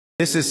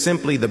This is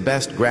simply the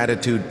best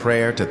gratitude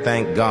prayer to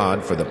thank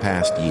God for the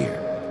past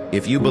year.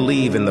 If you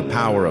believe in the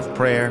power of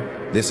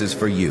prayer, this is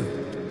for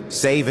you.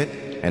 Save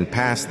it and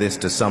pass this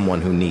to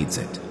someone who needs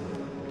it.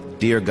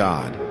 Dear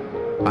God,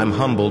 I'm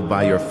humbled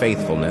by your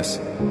faithfulness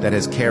that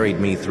has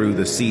carried me through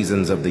the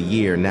seasons of the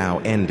year now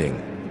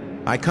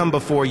ending. I come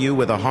before you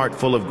with a heart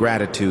full of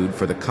gratitude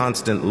for the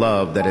constant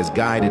love that has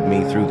guided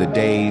me through the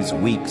days,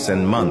 weeks,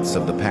 and months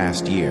of the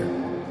past year.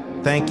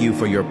 Thank you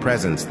for your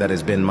presence that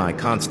has been my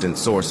constant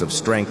source of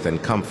strength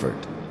and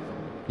comfort.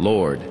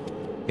 Lord,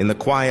 in the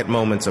quiet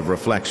moments of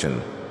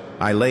reflection,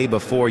 I lay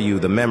before you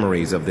the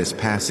memories of this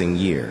passing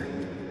year,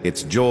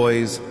 its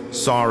joys,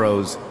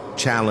 sorrows,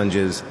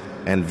 challenges,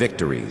 and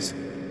victories.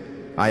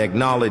 I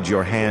acknowledge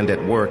your hand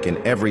at work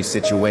in every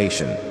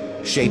situation,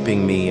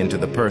 shaping me into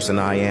the person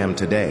I am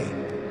today.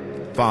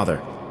 Father,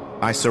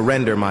 I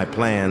surrender my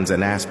plans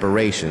and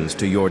aspirations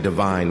to your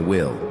divine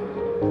will.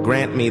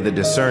 Grant me the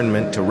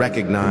discernment to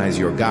recognize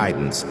your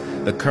guidance,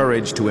 the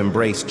courage to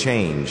embrace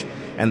change,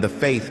 and the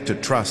faith to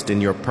trust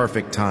in your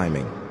perfect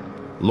timing.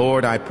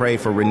 Lord, I pray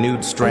for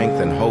renewed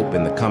strength and hope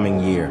in the coming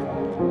year.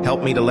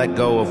 Help me to let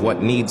go of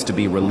what needs to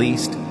be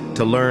released,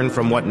 to learn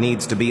from what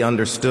needs to be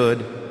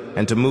understood,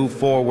 and to move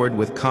forward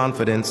with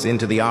confidence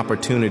into the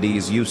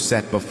opportunities you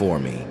set before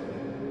me.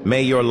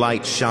 May your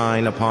light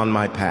shine upon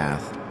my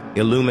path,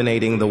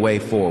 illuminating the way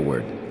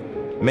forward.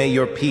 May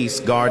your peace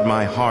guard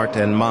my heart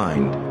and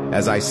mind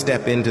as I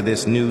step into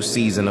this new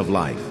season of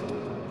life.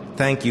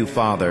 Thank you,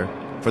 Father,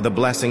 for the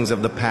blessings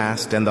of the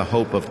past and the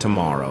hope of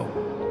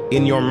tomorrow.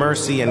 In your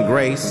mercy and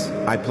grace,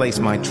 I place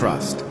my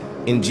trust.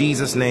 In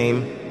Jesus'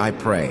 name, I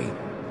pray.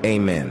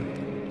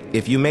 Amen.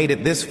 If you made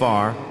it this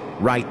far,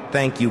 write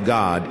 "Thank you,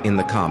 God" in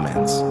the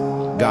comments.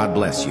 God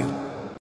bless you.